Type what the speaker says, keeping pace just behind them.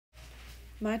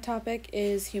My topic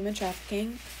is human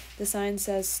trafficking. The sign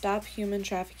says stop human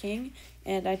trafficking,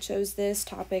 and I chose this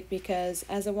topic because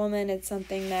as a woman it's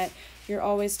something that you're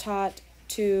always taught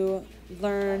to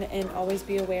learn and always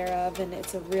be aware of, and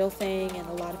it's a real thing and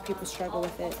a lot of people struggle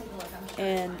with it,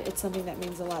 and it's something that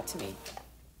means a lot to me.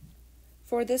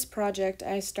 For this project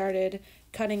I started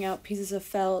cutting out pieces of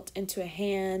felt into a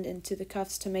hand, into the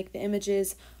cuffs to make the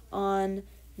images on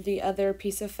the other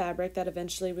piece of fabric that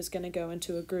eventually was going to go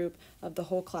into a group of the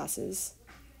whole classes.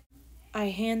 I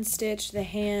hand stitched the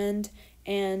hand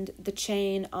and the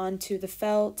chain onto the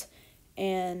felt,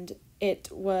 and it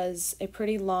was a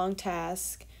pretty long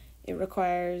task. It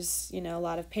requires, a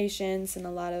lot of patience and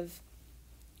a lot of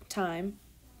time.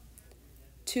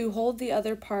 To hold the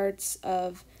other parts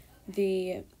of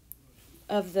the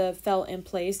felt in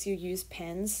place, you use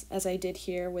pins, as I did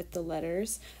here with the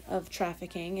letters of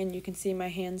trafficking, and you can see my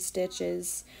hand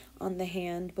stitches on the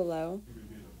hand below.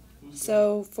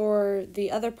 So for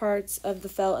the other parts of the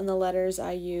felt and the letters,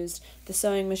 I used the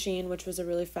sewing machine, which was a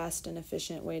really fast and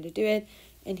efficient way to do it.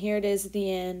 And here it is at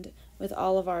the end with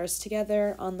all of ours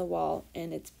together on the wall,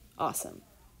 and it's awesome.